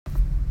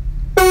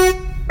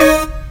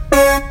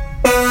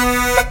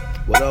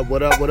What up,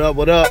 what up, what up,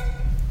 what up?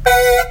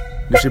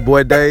 This your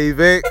boy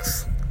Dave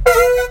X.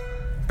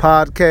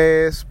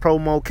 Podcast,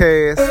 promo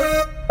cast.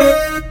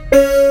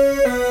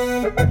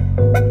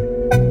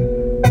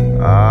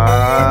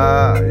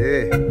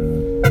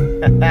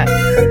 Yeah.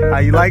 How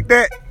you like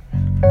that?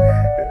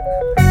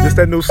 Just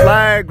that new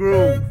slide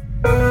groove.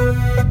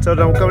 So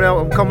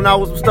I'm coming out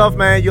with some stuff,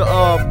 man.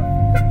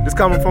 This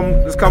coming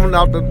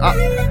out the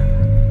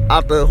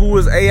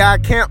WhoIsA.I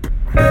camp.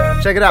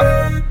 Check it out.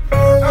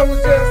 I was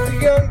just a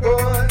young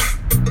boy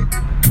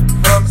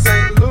from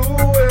St.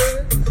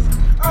 Louis.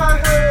 I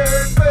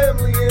had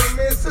family in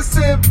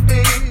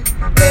Mississippi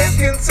and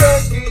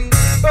Kentucky,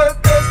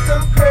 but there's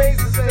some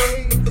crazy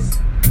states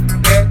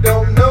that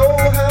don't know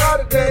how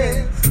to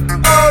dance.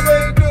 All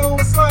they do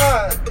is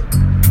slide,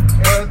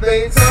 and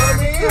they tell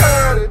me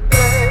how to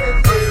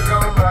dance. We're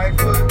gon' right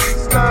foot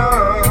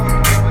stomp, we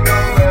gon'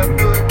 left foot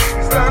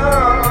stomp, then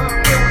we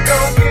gon'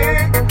 kick,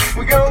 we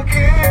gon'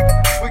 kick,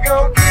 we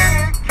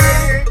gon' kick,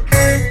 kick,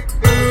 kick. Then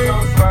we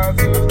gon' slide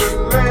to the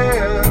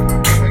left,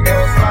 then we gon'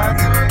 slide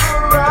to the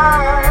right, then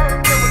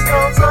we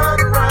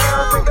gon'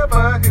 turn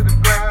around,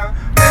 bring the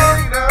butt to the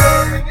ground.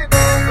 Bend it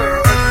up, then you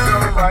dance the rest. We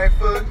gon' right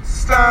foot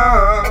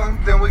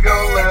stomp, then we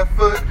gon' left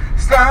foot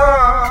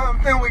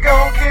stomp, then we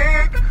gon'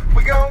 kick,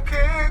 we gon'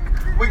 kick,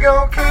 we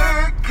gon'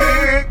 kick,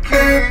 kick,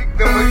 kick.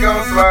 Then we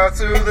gon' slide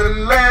to the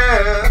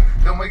left,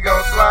 then we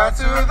gon' slide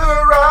to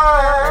the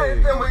right,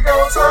 then we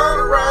gon' turn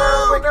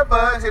around, bring the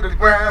butt to the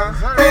ground.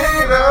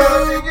 Pick it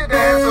up and you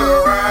dance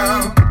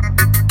around.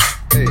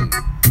 Hey.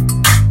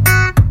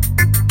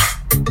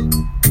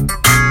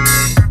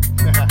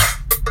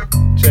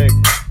 Check.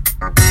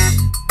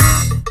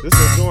 This is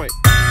a joint.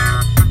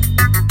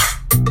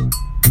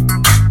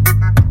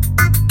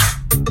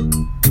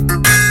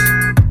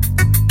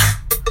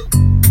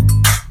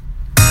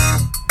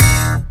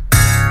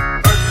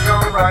 First we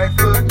gon' right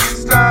foot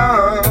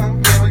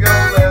stomp, then we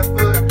gon' left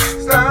foot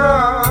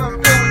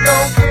stomp, then we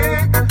gon'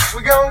 kick,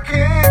 we gon'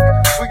 kick,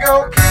 we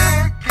gon'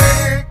 kick,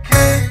 kick,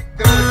 kick.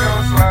 Then we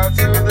gon' slide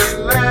to the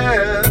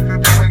left, then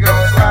we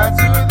gon' slide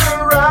to the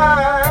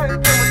right,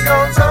 then we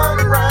gon' turn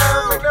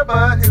around, bring the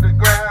butt to the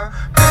ground.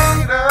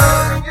 Pick it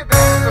up and you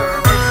dance the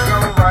rest. We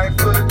gon' right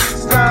foot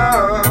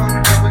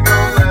stomp, then we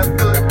gon' left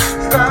foot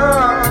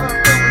stomp,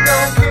 then we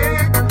gon'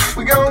 kick,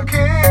 we gon'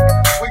 kick,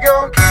 we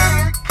gon'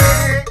 kick,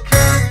 kick,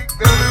 kick.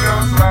 Then we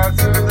gon' slide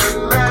to the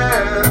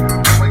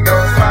left, then we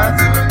gon' slide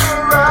to the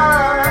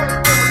right,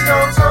 then we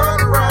gon' turn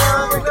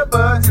around, bring the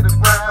butt to the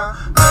ground.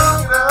 Pick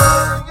it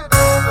up and you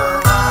dance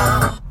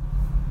around.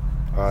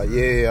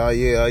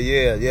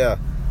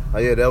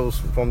 Yeah. That was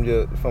from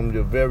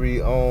your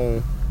very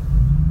own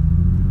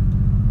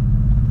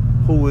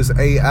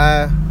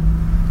WhoIsA.I.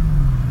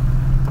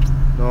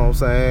 Know what I'm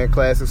saying?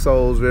 Classic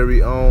Soul's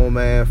very own,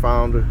 man,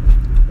 founder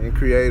and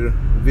creator,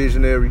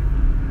 visionary.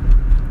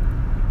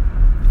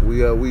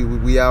 We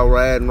out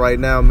riding right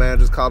now, man.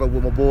 Just caught up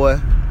with my boy. You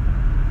know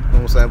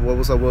what I'm saying, boy?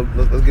 What's up? Well,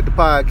 let's get the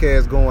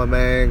podcast going,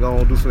 man.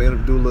 Gonna do a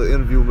little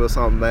interview or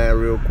something, man,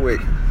 real quick.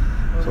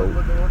 So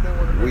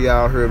we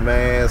out here,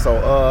 man. So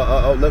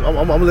I'm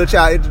gonna let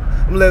y'all.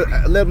 I'm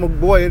gonna let my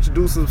boy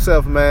introduce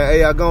himself, man.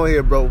 Hey, y'all going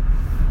here, bro?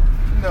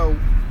 You know,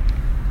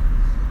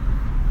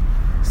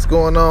 what's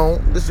going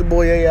on? This your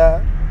boy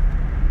AI.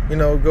 You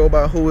know, go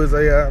by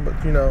WhoIsA.I,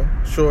 but you know,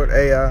 short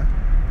AI.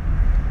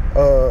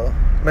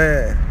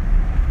 Man,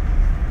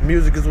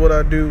 music is what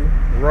I do,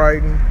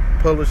 writing,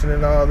 publishing,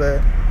 and all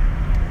that.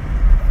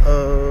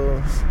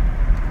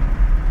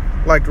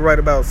 Like to write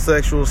about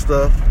sexual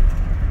stuff.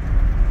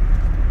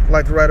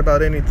 Like to write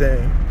about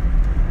anything.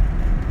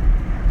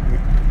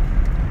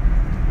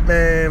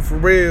 Man, for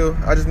real,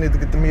 I just need to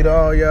get to meet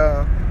all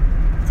y'all,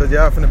 cause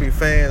y'all finna be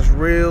fans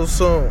real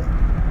soon.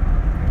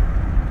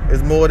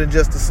 It's more than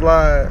just the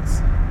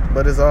slides,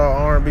 but it's all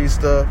R&B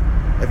stuff.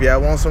 If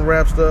y'all want some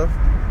rap stuff,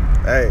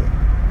 hey,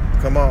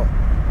 come on.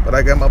 But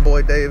I got my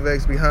boy Dave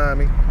X behind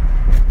me,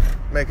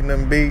 making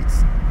them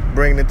beats,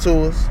 bringing it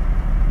to us.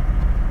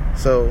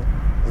 So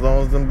as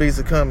long as them beats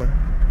are coming,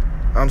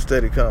 I'm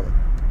steady coming.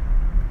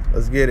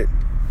 Let's get it.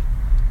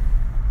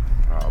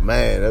 Oh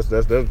man, that's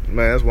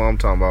what I'm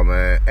talking about,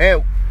 man.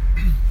 And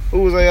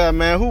WhoIsA.I,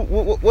 man?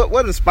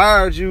 What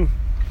inspired you?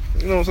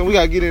 You know what I'm saying? We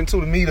gotta get into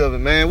the meat of it,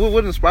 man.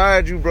 What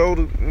inspired you, bro?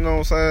 To, you know what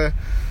I'm saying?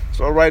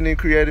 Start writing and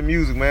creating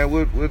music, man.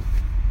 What you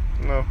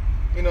know?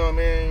 You know what I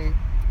mean?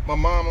 My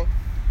mama,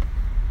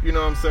 you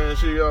know what I'm saying?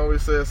 She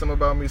always said something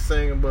about me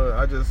singing, but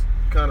I just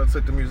kind of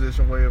took the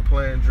musician way of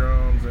playing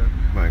drums and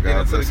getting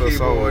into the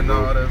keyboard and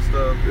all that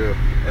stuff. Yeah.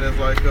 And it's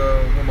like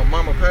when my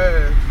mama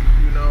passed,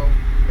 you know,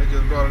 they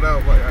just brought it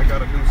out like I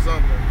gotta do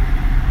something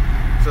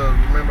to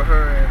remember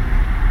her, and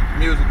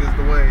music is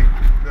the way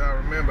that I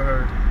remember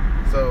her.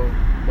 So,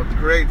 but the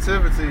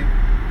creativity,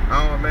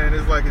 man,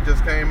 it's like it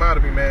just came out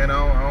of me, man.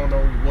 I don't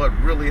know what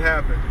really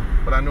happened,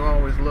 but I knew I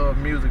always loved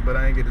music, but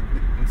I ain't get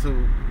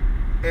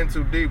in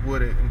too deep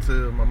with it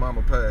until my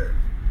mama passed.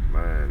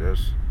 Man,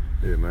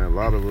 yeah, man. A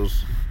lot of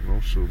us,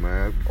 shoot,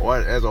 man.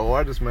 As an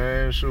artist,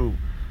 man, shoot,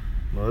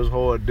 it's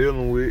hard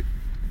dealing with.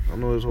 I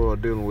know it's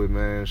hard dealing with,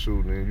 man.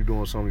 Shoot, and you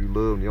doing something you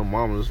love, and your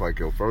mama is like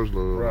your first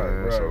love,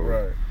 man.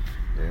 Right.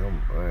 Yeah,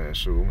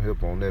 I'm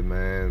hip on that,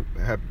 man.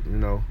 Happy,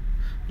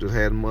 just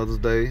had Mother's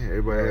Day.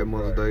 Everybody had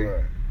Mother's Day.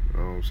 Right. You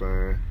know what I'm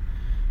saying?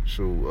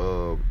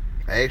 Shoot,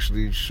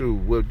 actually,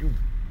 what you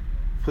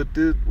put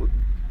this?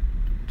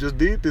 Just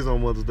did this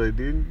on Mother's Day,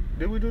 didn't you?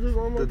 Did we do this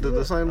on Mother's Day?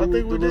 The St. I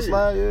think we did.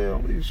 Slide, yeah.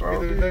 We sure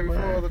did the day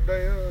before the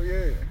day of,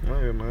 yeah.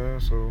 Yeah, man.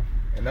 So.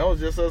 And that was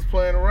just us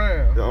playing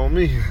around. On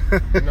me.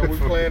 We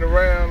playing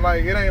around.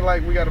 Like, it ain't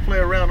like we got to play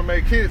around to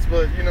make hits,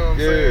 but you know what I'm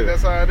saying?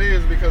 That's how it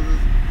is because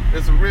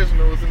it's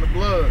original. It's in the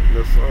blood.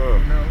 Yes, sir.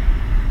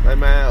 Hey,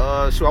 man,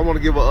 I want to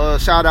give a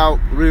shout out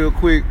real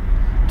quick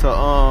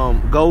to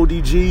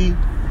Goldie G.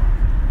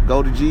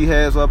 Goldie G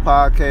has her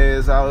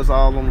podcast out. It's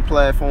all on the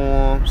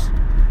platforms.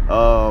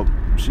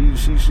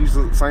 She's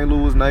a St.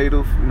 Louis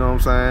native. You know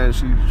what I'm saying?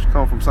 She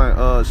come from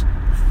I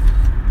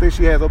think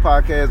she has her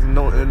podcast in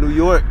New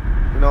York.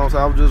 You know what I'm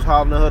saying? I was just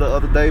hollering at her the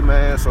other day,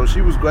 man. So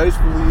she was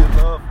gracefully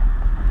enough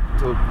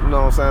to, you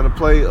know what I'm saying, to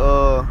play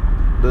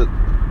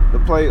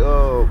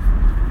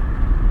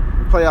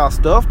our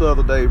stuff the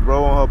other day,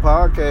 bro, on her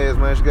podcast,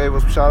 man. She gave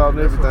us a shout out and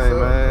everything,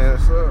 man.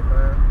 What's up,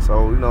 man?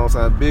 So, you know what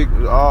I'm saying, big,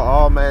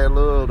 all mad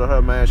love to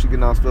her, man. She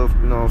getting our stuff,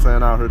 you know what I'm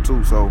saying, out here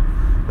too. So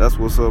that's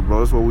what's up, bro.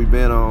 That's what we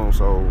been on.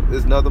 So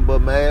it's nothing but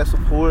mad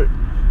support.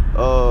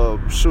 Another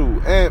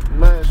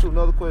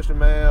question,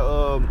 man.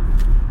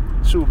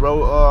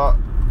 Bro,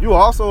 you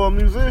also a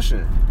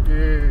musician.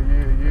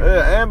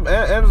 Yeah. And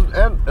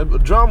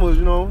drummers,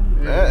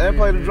 and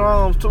play the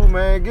drums too,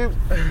 man. Give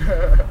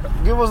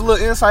us a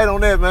little insight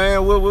on that,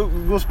 man. What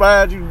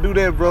inspired you to do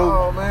that, bro?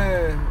 Oh,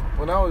 man.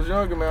 When I was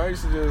younger, man, I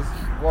used to just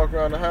walk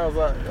around the house,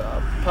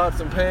 pots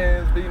and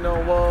pans, beating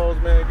on walls,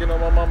 man, getting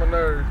on my mama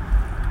nerves.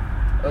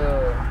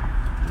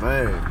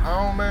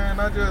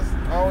 I just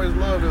always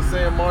loved just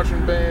seeing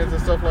marching bands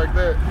and stuff like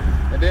that.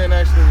 And then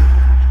actually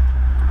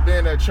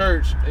being at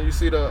church and you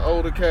see the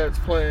older cats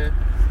playing,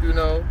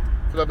 because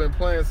I've been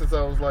playing since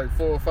I was like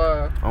 4 or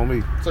 5. On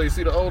me. So you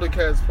see the older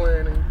cats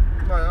playing and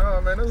you're like,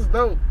 oh man, this is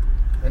dope.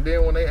 And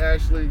then when they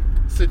actually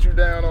sit you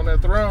down on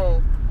that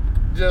throne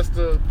just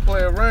to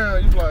play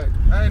around, you like,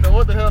 I ain't know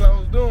what the hell I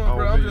was doing,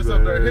 bro. I'm just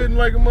up there hitting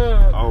like a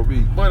mug. On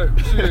me. But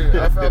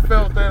I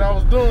felt that I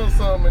was doing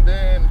something, and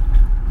then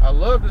I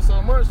loved it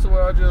so much to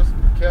where I just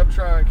kept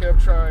trying.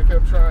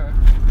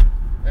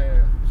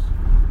 And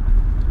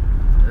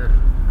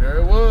there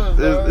it was.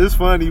 It's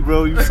funny,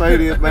 bro. You say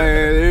this,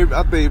 man.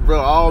 I think, bro,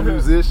 all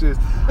musicians,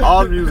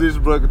 bro,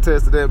 can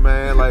attest to that,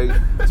 man. Like,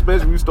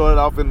 especially when we started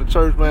off in the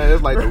church, man.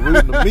 It's like the root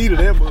and the meat of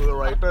that mud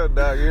right there,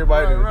 dog.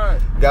 Everybody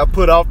got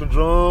put off the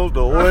drums,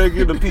 the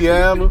organ, the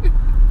piano.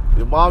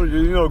 Your mom,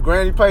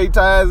 granny paid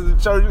tithes in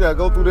the church. You gotta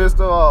go through this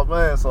stuff, oh,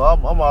 man. So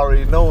I'm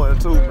already knowing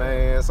too,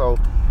 man. So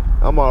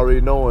I'm already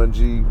knowing,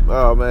 G.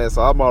 Oh, man,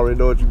 so I'm already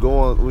know what you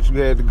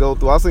had to go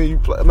through. I seen you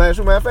play. Man,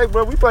 shoot, matter of fact,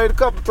 bro, we played a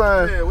couple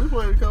times. Yeah, we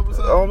played a couple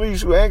times. On me,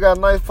 shoot, ain't got a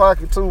nice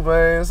pocket too,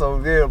 man. So,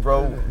 yeah,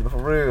 bro, for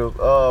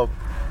real.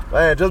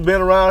 Man, just been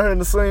around here in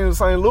the scene of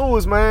St.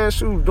 Louis, man.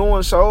 Shoot,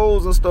 doing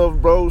shows and stuff,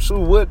 bro. Shoot,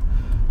 what,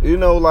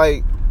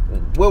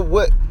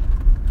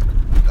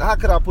 how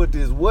could I put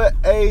this? What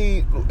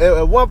age,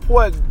 at what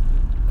point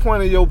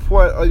of your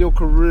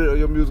career, or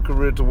your music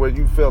career, to where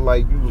you felt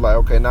like you was like,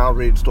 okay, now I'm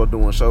ready to start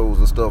doing shows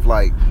and stuff?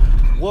 Like,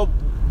 what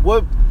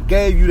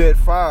gave you that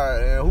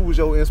fire, and who was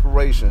your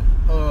inspiration?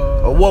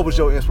 Or what was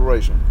your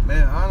inspiration?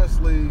 Man,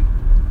 honestly,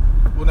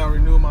 when I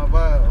renewed my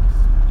vows.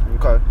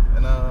 Okay.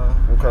 And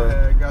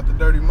I got the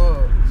Dirty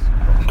Mugs.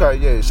 Okay,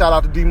 yeah. Shout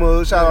out to D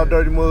Mug. Shout out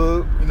Dirty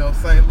Mug.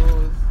 St.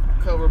 Louis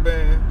cover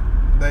band.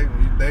 They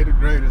the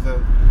greatest.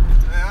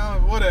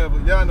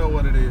 Whatever. Y'all know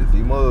what it is. D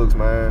Mugs,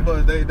 man.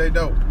 But they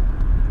dope.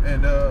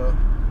 And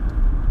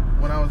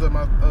when I was at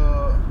my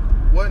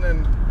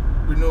wedding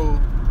renewal,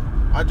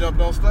 I jumped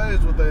on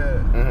stage with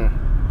that.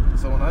 Mm-hmm.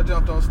 So when I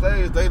jumped on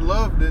stage, they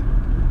loved it.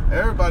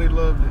 Everybody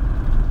loved it.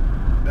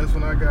 That's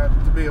when I got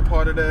to be a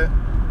part of that.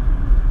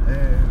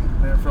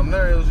 And then from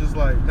there, it was just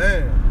like,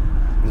 man.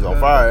 He's on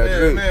fire.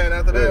 Yeah, man.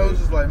 After that, it was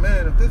just like,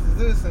 man, if this is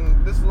this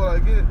and this is what I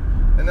get.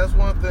 And that's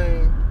one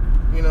thing,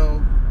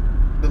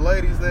 the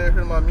ladies there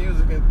hear my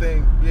music and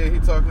think, yeah, he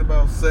talking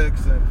about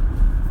sex and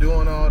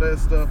doing all that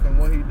stuff and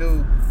what he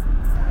do.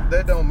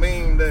 That don't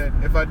mean that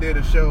if I did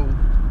a show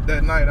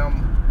that night,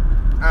 I'm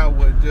out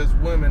with just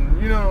women.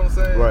 You know what I'm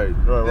saying? Right.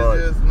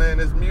 It's just, man,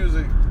 it's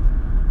music.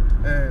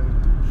 And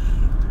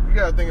you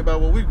gotta think about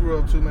what we grew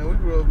up to, man. We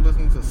grew up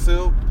listening to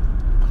Silk,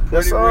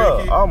 Yes,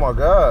 sir. Oh my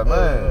God,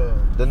 man.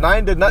 The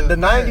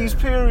 90s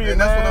period, and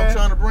that's what I'm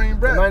trying to bring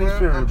back. The 90s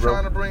period, I'm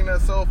trying to bring that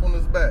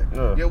soulfulness back.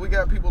 Yeah, we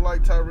got people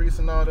like Tyrese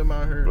and all them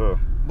out here,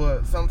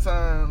 but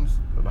sometimes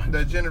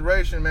that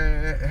generation,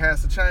 man, it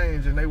has to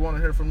change, and they want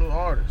to hear from new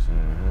artists.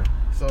 Mm-hmm.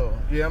 So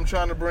yeah, I'm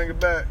trying to bring it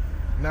back,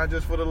 not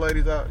just for the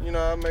ladies out.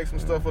 I make some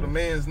stuff for the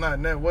men's, not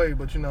in that way,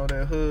 but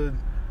that hood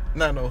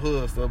not no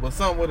hood stuff, but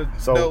something with a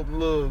dope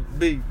little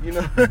beat, you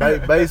know.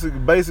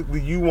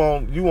 basically, you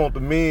want the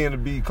men to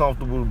be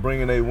comfortable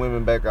bringing their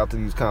women back out to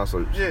these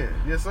concerts. Yeah,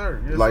 yes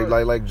sir. Yes, like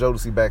sir. like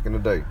Jodeci back in the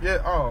day.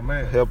 Yeah. Oh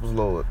man. Help us,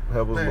 Lord.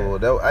 Help us,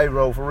 Lord. Hey,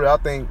 bro, for real, I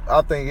think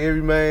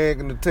every man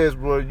can attest,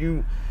 bro.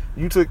 You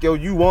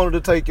wanted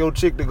to take your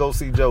chick to go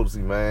see Jodeci,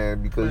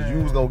 man, because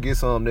you was gonna get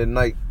some that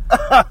night.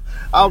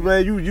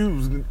 Man, you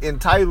was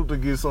entitled to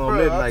get some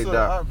that night,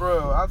 dog.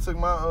 I took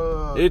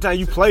my every time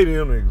you play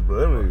them niggas,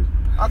 bro.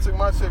 I took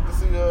my chick to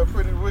see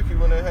Pretty Ricky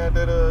when they had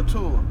that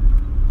tour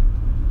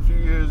a few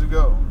years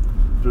ago.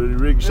 Pretty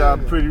Ricky, shout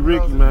out to Pretty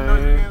Ricky, man.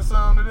 You getting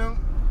some to them?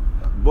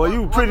 Boy,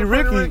 you Pretty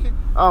Ricky.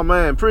 Oh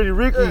man, Pretty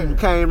Ricky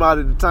came out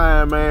at the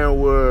time, man,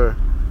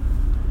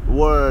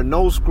 where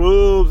No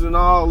Scrubs and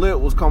all that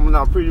was coming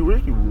out. Pretty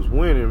Ricky was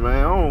winning,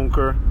 man. I don't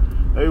care.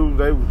 They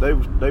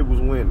was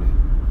winning.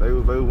 They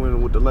was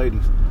winning with the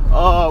ladies.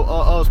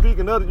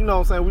 Speaking of it, you know what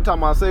I'm saying, we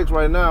talking about sex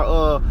right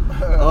now.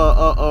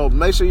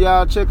 Make sure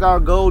y'all check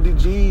out Goldie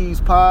G's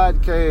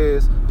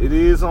podcast. It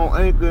is on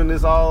Anchor and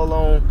it's all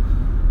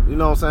on, you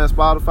know what I'm saying,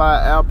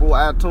 Spotify, Apple,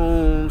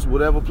 iTunes,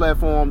 whatever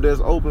platform that's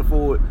open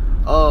for it.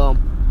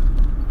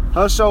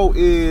 Her show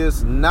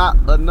is Not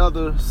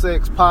Another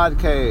Sex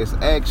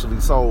Podcast,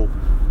 actually. So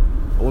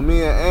when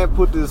me and Ant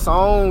put this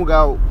song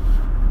out,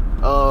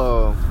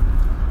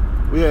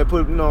 we had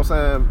put, you know what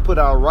I'm saying, put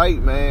out right,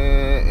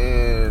 man,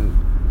 and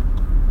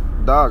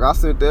dog, I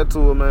sent that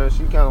to her, man.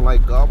 She kind of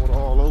like gobbled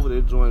all over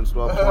that joint and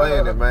started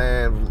playing it,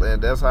 man,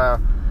 and that's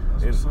how,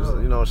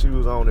 you know, she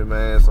was on it,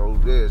 man. So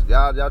yes,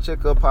 y'all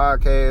check her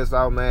podcast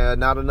out,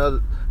 man.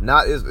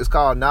 It's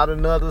called Not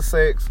Another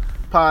Sex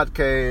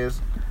Podcast.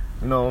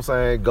 You know what I'm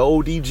saying?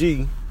 Goldie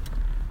G.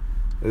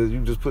 You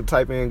just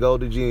type in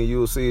Goldie G and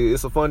you'll see it.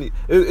 It's a funny.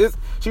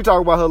 She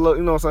talk about her,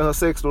 you know what I'm saying, her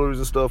sex stories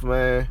and stuff,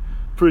 man.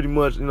 Pretty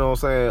much, you know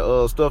what I'm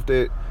saying, stuff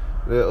that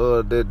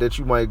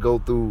you might go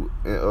through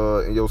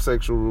in your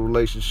sexual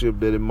relationship,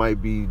 that it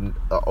might be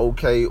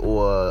okay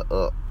or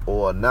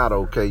not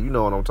okay. You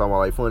know what I'm talking about,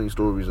 like funny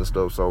stories and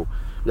stuff. So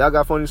y'all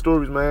got funny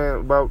stories, man,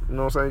 about, you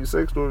know what I'm saying, your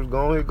sex stories.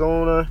 Go on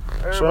there.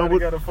 Everybody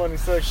got a funny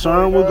sex story.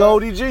 Sharon with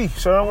Goldie G.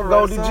 Sharon with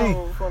Goldie G.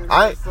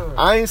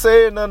 I ain't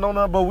saying nothing on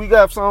that, but we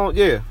got songs.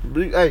 Yeah.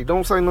 Hey,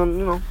 don't say nothing,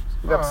 you know.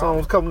 We got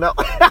songs coming out.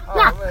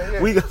 Man,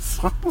 yeah. We got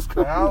songs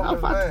coming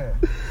out. Man.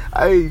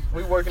 Hey.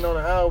 We working on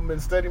an album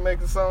and steady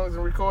making songs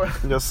and recording.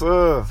 Yes,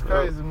 sir. It's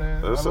crazy,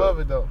 man. I love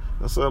it, though.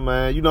 Yes, sir,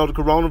 man. You know, the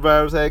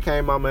coronavirus had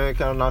came out, man,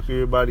 kind of knocked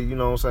everybody, you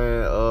know what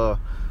I'm saying,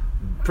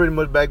 pretty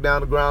much back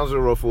down to ground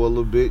zero for a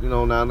little bit. You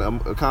know, now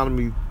the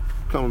economy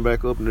coming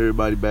back up and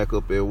everybody back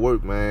up at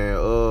work, man.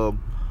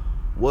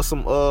 What's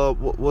some, you know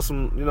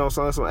what I'm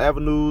saying, some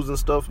avenues and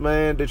stuff,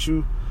 man, that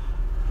you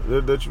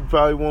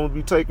probably want to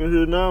be taking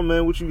here now,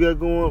 man? What you got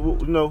going,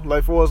 you know,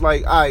 like for us,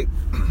 like, all right,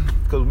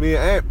 because me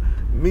and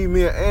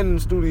Ant in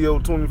the studio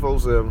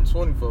 24/7.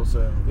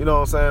 24/7. You know what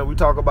I'm saying? We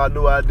talk about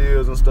new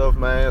ideas and stuff,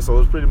 man. So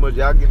it's pretty much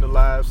y'all getting a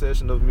live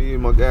session of me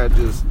and my guy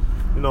just,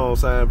 you know what I'm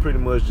saying, pretty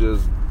much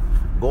just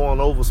going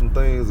over some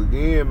things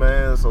again,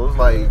 man. So it's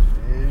like,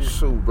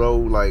 shoot, bro,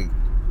 like,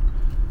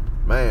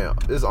 man,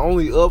 it's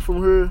only up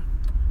from here.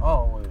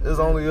 Oh, it's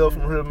only up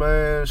from here,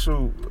 man.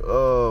 Shoot,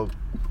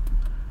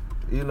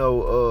 you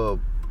know,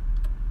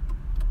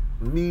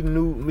 meeting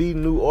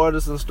new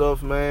artists and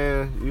stuff,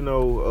 man. You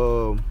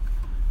know,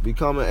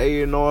 becoming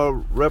A&R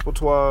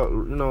repertoire,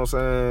 you know what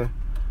I'm saying,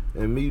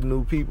 and meeting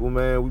new people,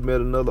 man. We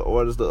met another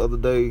artist the other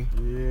day.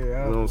 Yeah, you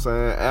know what I'm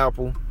saying,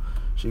 Apple.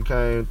 She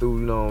came through,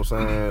 you know what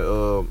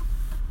I'm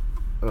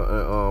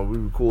saying. We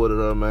recorded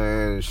her,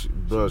 man. She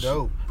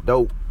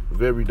dope.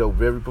 Very dope,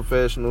 very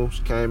professional.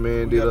 She came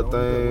in, did her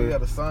thing. We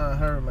got to sign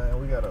her, man.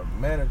 We got a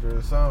manager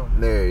or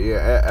something.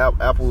 Yeah.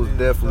 Apple is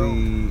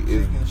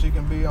definitely she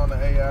can be on the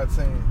AI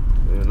team.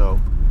 You know,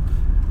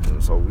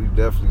 and so we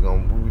definitely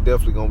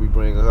gonna be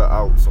bringing her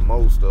out some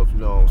more stuff. You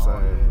know what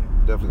I'm saying?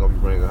 Yeah. Definitely gonna be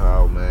bringing her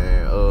out,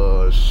 man.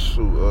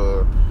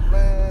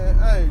 Man,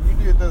 hey,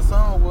 you did that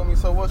song with me.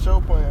 So what's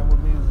your plan with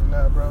music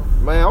now, bro?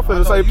 Man, I'm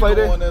finna say play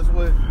that. One that's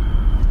with,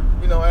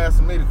 you know,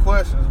 asking me the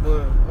questions,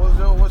 but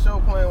what's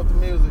your plan with the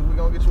music? We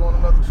gonna get you on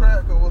another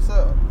track or what's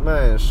up?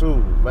 Man,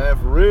 shoot, man,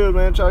 for real,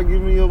 man, try to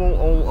get me up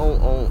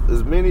on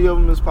as many of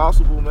them as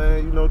possible,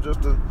 man, you know,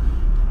 just to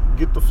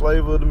get the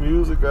flavor of the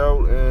music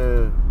out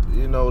and,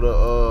 you know,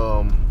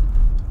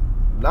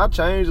 not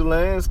change the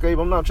landscape.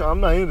 I'm not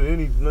into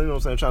any, you know what I'm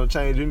saying, trying to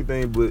change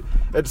anything, but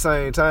at the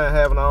same time,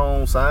 having our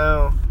own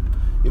sound,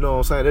 you know what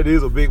I'm saying, that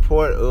is a big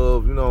part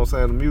of, you know what I'm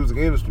saying, the music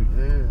industry.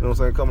 Yeah. You know what I'm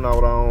saying, coming out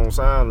with our own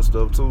sound and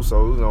stuff too.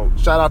 So, you know,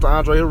 shout out to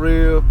Andre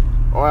Harrell,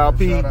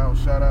 R.I.P.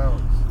 Shout out.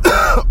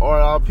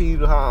 R.I.P.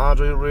 to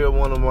Andre Harrell,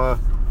 one of my,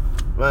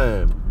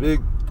 man,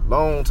 big,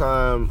 long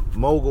time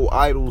mogul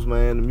idols,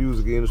 man, in the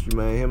music industry,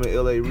 man. Him and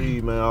L.A.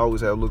 Reid, man, I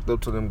always have looked up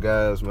to them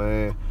guys,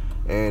 man.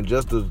 And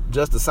just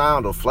the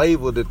sound of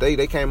flavor that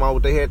they came out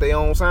with, they had their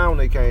own sound when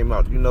they came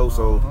out, you know,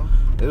 so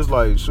it's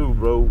like, shoot,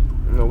 bro,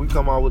 you know, we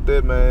come out with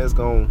that, man, it's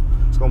gonna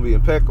be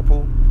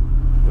impeccable.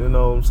 You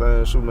know what I'm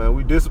saying? Shoot, man,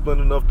 we disciplined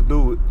enough to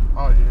do it.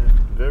 Oh, yeah.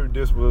 very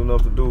disciplined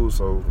enough to do.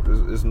 So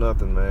it's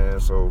nothing, man.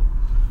 So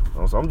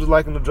I'm just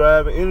liking the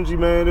drive and energy,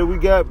 man, that we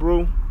got,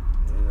 bro.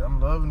 Yeah, I'm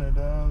loving it,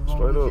 dog. As long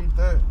Straight as we up. keep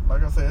that.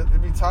 Like I said,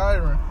 it be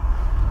tiring.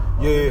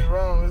 Don't get me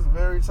wrong, it's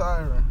very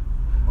tiring.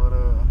 But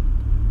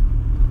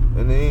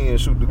in the end,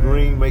 shoot the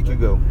green, make you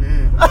go.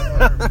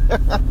 Yeah.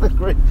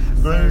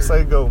 Green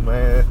say go,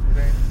 man. It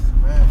ain't,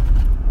 man.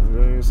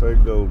 Green say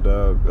go,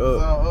 dog.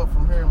 It's all up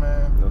from here,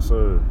 man. Yes,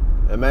 sir.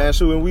 And man,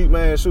 shoot,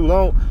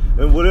 long,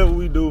 and whatever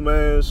we do,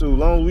 man, shoot,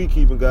 long as we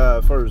keeping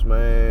God first,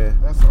 man.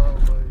 That's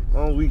always.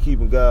 Long as we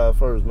keeping God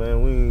first,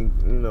 man, we ain't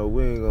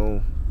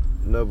gonna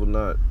never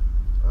not.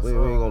 We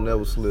ain't gonna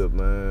never slip,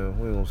 man.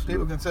 We ain't gonna slip.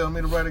 People can tell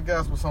me to write a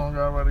gospel song,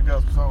 I write a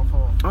gospel song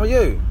for them. Oh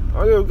yeah,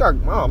 we got.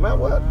 Oh man,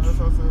 what? That's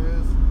how it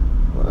is.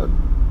 What? I'm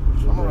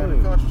gonna write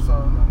a country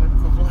song.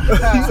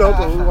 He's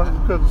also write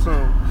a country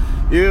song.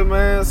 Yeah,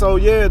 man. So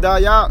yeah,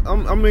 dog,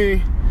 y'all. I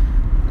mean,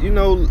 you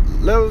know,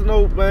 let us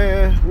know,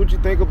 man, what you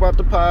think about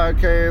the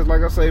podcast.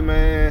 Like I say,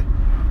 man,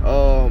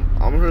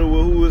 I'm here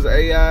with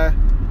WhoIsA.I.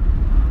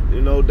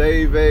 You know,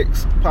 Dave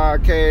X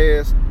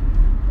podcast.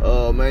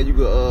 Man, you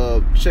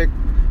can check.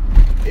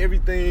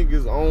 Everything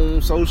is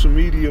on social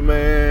media,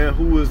 man.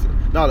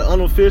 The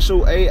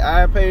unofficial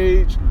AI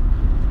page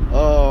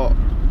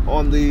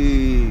on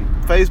the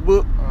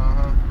Facebook.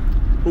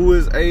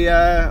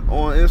 WhoIsA.I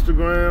on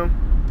Instagram.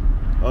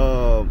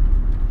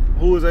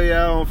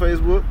 WhoIsA.I on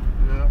Facebook.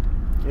 Yeah.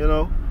 You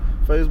know,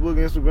 Facebook,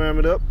 Instagram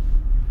it up.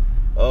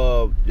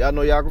 Y'all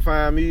know y'all can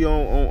find me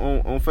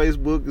on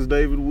Facebook as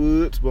David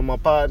Woods, but my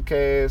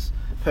podcast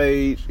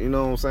page, you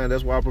know what I'm saying,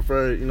 that's why I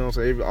prefer, you know what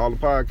I'm saying, all the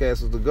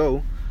podcasts to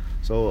go.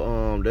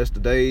 So that's the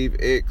Dave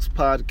X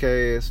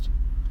podcast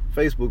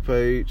Facebook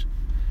page.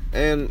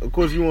 And of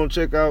course you want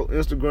to check out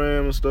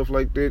Instagram and stuff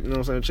like that, you know what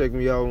I'm saying, check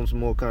me out on some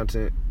more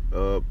content.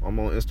 I'm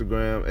on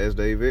Instagram as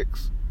Dave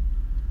X.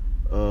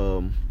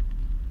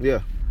 Yeah.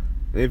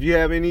 And if you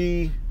have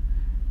any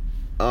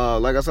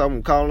like I said,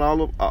 I'm calling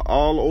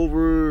all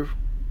over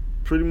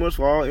pretty much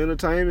for all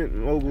entertainment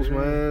moguls,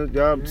 man.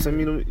 Y'all send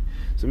me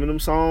them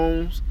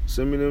songs,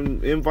 send me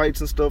them invites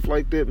and stuff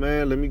like that,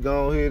 man. Let me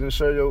go ahead and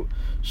share your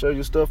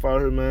stuff out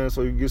here, man,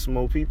 so you get some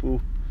more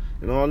people.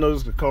 You know, I know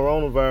it's the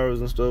coronavirus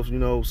and stuff, you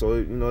know, so,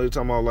 you know, they're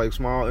talking about, like,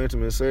 small,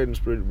 intimate settings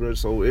pretty much.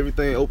 So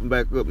everything open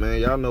back up, man.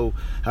 Y'all know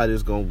how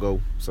this gonna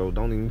go, so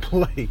don't even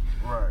play.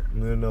 Right.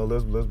 You know,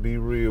 let's be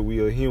real.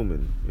 We are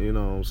human, you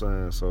know what I'm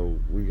saying? So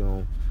we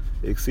gonna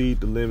exceed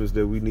the limits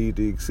that we need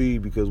to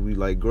exceed because we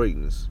like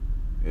greatness.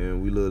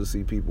 And we love to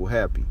see people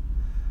happy.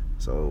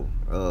 So,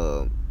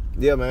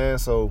 yeah, man.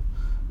 So,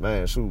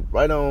 man, shoot,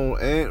 right on,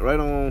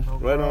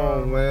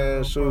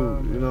 man.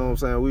 Shoot, you know what I'm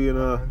saying? We in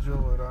I enjoy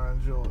it.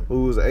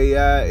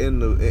 WhoIsA.I in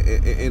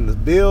the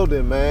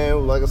building,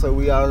 man. Like I said,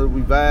 we out here,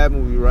 we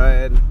vibing, we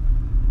riding.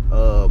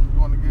 You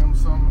want to give them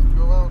something to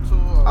go out to?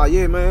 Oh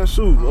yeah, man.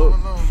 Shoot,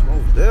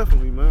 most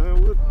definitely,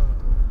 man. What you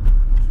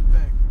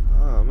think?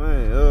 Oh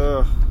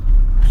man,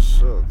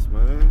 shucks,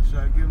 man. Should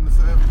I give them the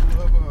Savage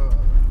Lover?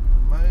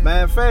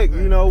 Matter of fact,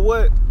 you know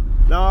what?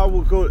 No, I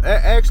will go.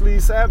 Actually,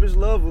 Savage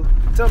Lover.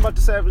 Tell me about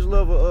the Savage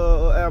Lover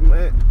album,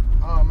 man.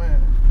 Oh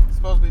man, it's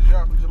supposed to be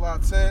dropping July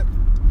 10th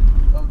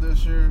of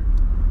this year.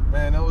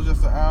 Man, that was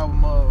just an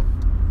album of,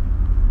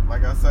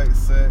 like I say,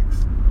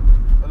 sex.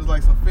 It was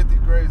like some 50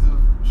 grades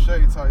of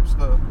shade type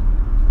stuff.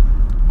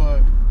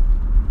 But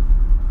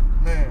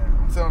man,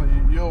 I'm telling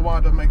you, you'll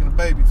wind up making a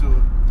baby to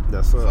it.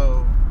 That's up.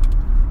 So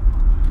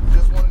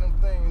just one of them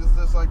things. It's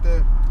just like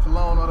that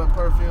cologne or that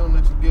perfume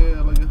that you get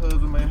or your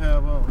husband may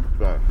have on.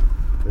 Right.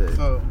 Yeah.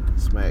 So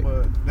smack.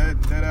 But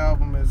that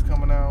album is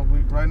coming out.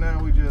 Right now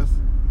we just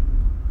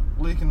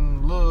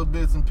leaking little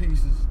bits and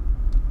pieces.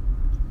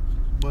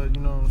 But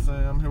you know what I'm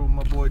saying? I'm here with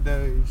my boy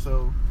Dave,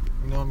 so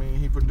you know what I mean,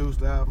 he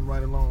produced the album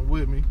right along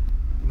with me.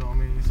 You know what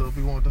I mean? So if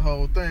he want the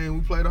whole thing, we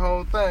play the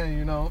whole thing,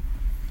 you know.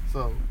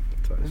 So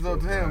it's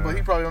up to him, but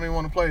he probably don't even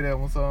want to play that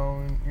one,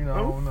 so you know, I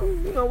don't know.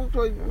 You know, we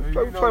play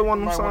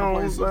one of them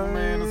songs,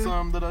 man. Or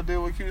something that I did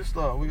with Q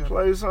Star. We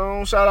play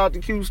song. Shout out to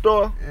Q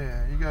Star.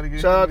 Yeah, you gotta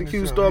get. Shout out to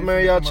Q Star,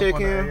 man. Y'all check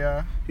in.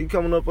 AI. He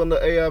coming up under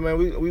AI, man.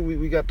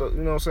 We got the, you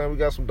know what I'm saying, we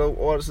got some dope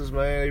artists,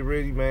 man. They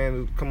ready,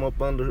 man, to come up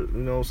under, you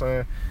know what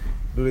I'm saying,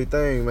 do their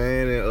thing,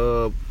 man, and you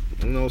know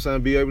what I'm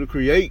saying, be able to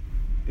create.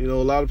 You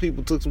know, a lot of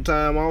people took some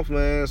time off,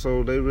 man,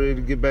 so they ready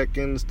to get back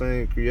in this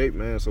thing and create,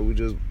 man. So we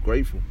just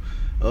grateful.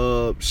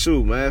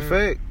 Shoot, matter of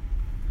fact,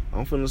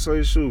 I'm finna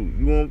say, shoot,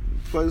 you want to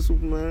play the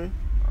Superman?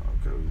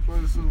 Okay, we play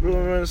the Superman. We're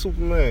gonna run the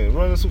Superman.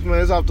 Run the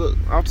Superman. It's off the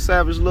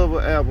Savage Lover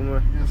album,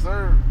 man. Yes,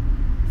 sir.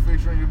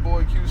 Featuring your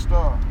boy Q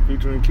Star.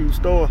 Featuring Q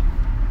Star.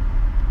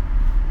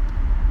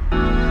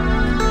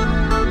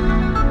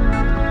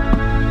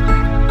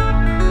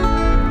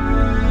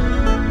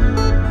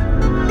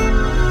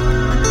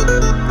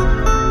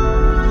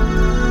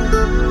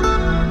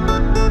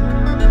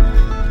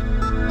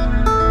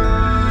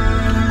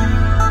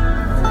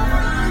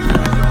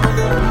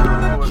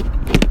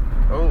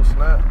 Oh,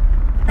 snap.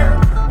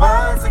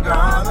 What's it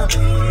gonna be,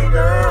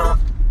 girl?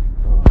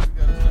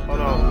 Hold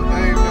on.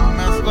 Dave done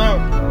messed up.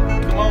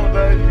 Come on,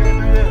 Dave, you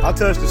can't do that. I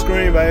touched the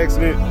screen by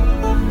accident.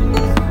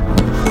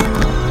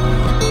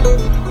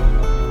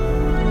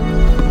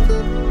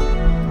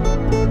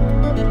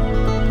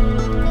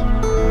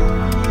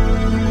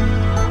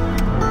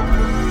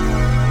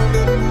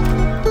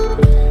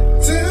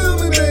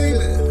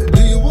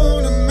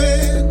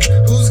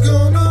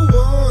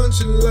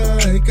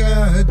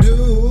 I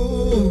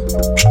do.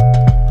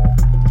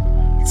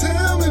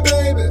 Tell me,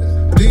 baby,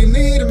 do you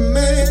need a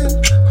man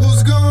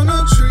who's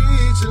gonna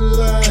treat you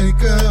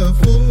like a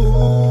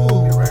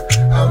fool?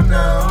 Oh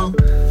no.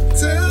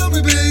 Tell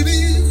me,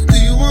 baby, do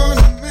you want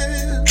a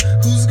man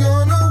who's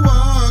gonna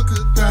walk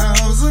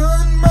 1,000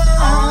 miles?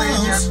 Only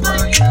just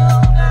for you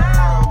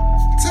now.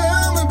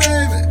 Tell me,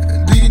 baby,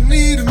 do you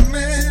need a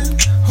man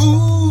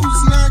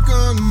who's not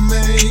gonna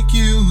make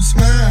you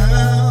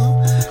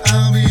smile?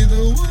 I'll be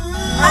the one.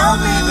 I'll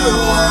be the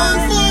one.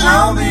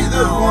 I'll be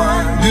the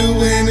one. Do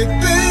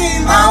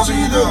anything I'll that be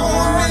you the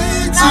want one.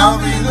 me to. I'll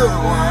be the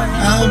one.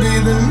 I'll be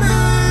the man.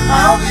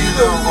 I'll be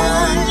the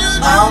one.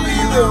 I'll be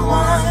the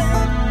one.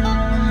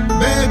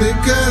 Baby,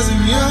 'cause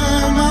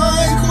you're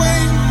my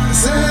queen. I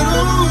said,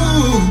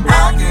 ooh.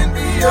 I can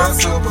be your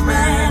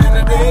Superman in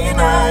the day and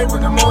night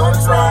when the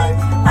morning's right.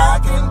 I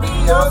can be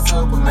your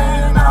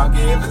Superman. I'll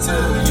give it to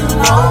you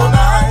all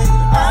night.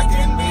 I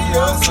can be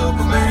your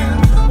Superman.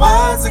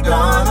 What's it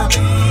gonna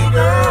be,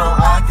 girl?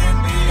 I can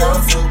be your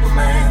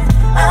Superman.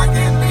 I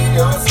can be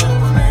your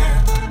Superman.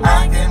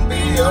 I can be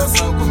your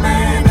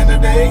Superman in the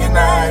day and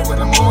night when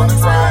the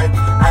morning's right.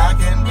 I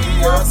can be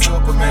your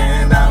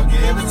Superman. I'll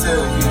give it to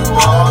you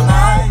all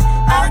night.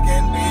 I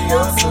can be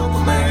your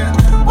Superman.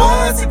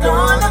 What's it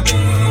gonna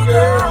be,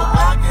 girl?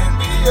 I can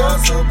be your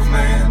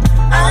Superman.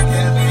 I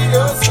can be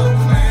your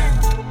Superman.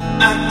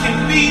 I can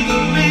be the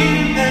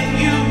man that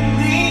you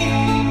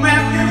need.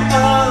 Wrap you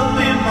up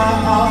in my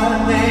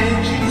heart, let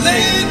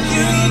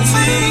you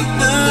take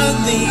the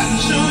lead.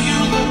 Show you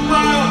the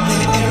world,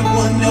 let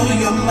everyone know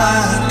you're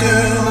my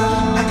girl.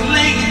 I can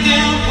lay you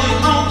down, put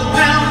on the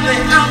pound,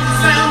 lay out the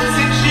sound,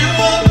 set you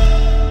up.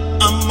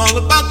 I'm all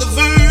about the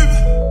verb,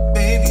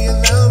 baby,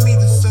 allow me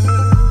to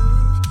serve.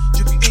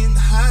 Drip you in the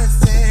highest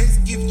tags,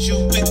 gift you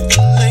with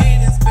the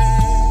latest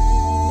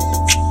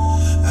bags.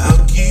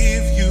 I'll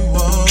give you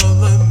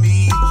all of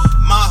me,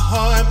 my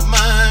heart,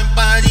 mind,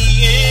 body,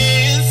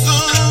 and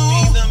soul. I'll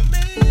be the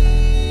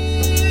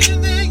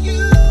man that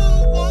you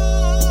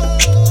want.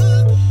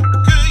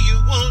 Girl, you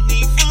won't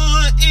need for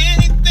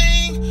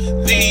anything.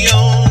 The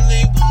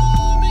only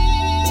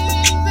woman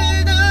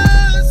that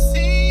I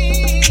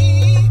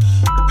see.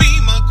 Be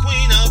my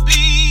queen, I'll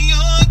be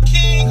your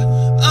king.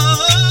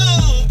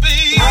 Oh,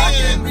 baby. I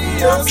can be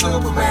your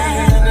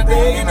Superman in the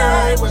day and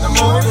night when the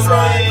morning's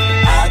right.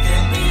 I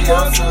can be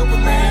your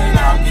Superman.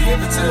 I'll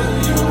give it to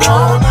you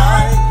all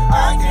night.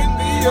 I can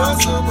be your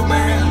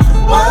Superman.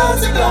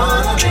 What's it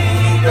gonna be,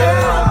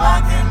 girl? I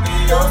can be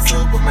your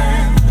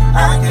Superman.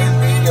 I can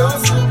be your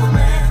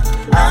Superman.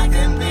 I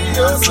can be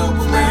your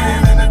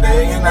Superman in the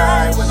day and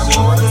night when the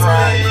morning's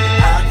right.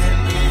 I can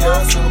be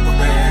your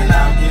Superman.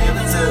 I'll give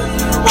it to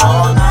you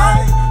all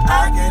night.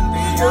 I can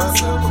be your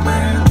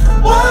Superman.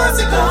 What's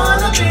it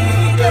gonna be,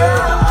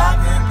 girl? I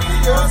can be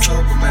your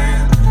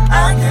Superman.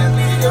 I can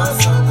be your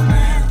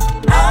Superman.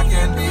 I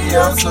can be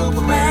your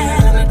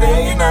Superman in the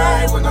day and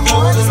night when the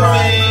morning's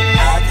right.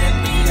 I can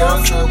be your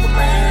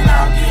Superman.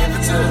 I'll give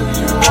it to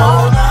you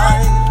all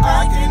night.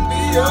 I can be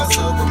your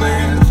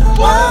Superman.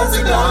 What's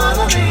it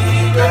gonna be,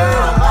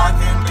 girl? I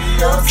can be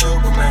your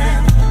Superman.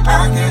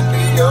 I can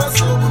be your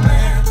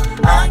Superman.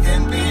 I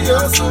can be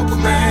your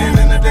Superman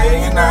in the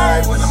day and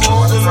night when the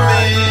morning's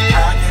right.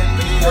 I can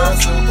be your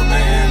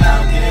Superman.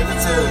 I'll give it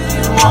to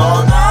you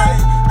all night.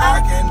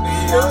 I can be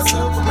your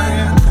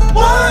Superman.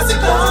 What's it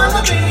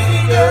gonna be,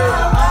 girl?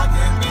 I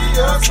can be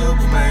your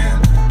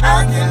Superman.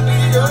 I can be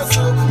your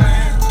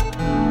Superman.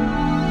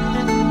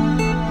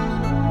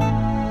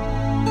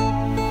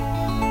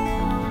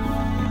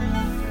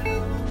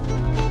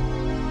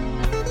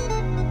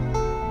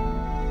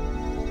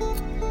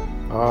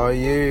 Oh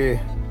yeah.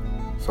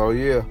 So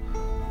yeah,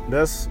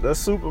 that's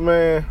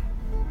Superman,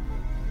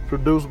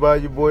 produced by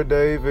your boy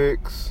Dave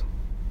X.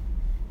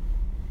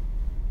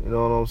 You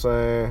know what I'm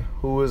saying?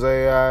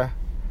 WhoIsA.I,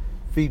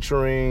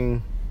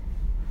 featuring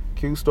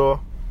Q-Star,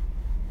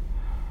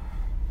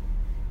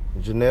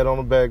 Jeanette on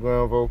the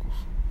background vocals.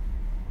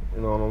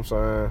 You know what I'm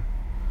saying?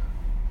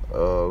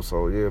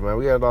 So yeah, man,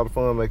 we had a lot of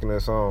fun making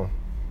that song.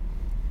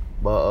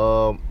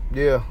 But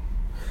yeah.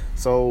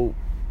 So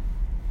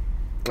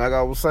like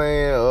I was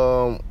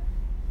saying,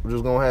 we're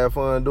just gonna have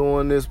fun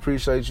doing this.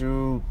 Appreciate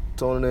you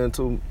tuning in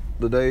to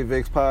the Dave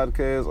X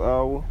Podcast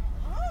Hour.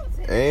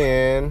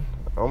 And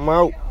I'm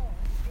out.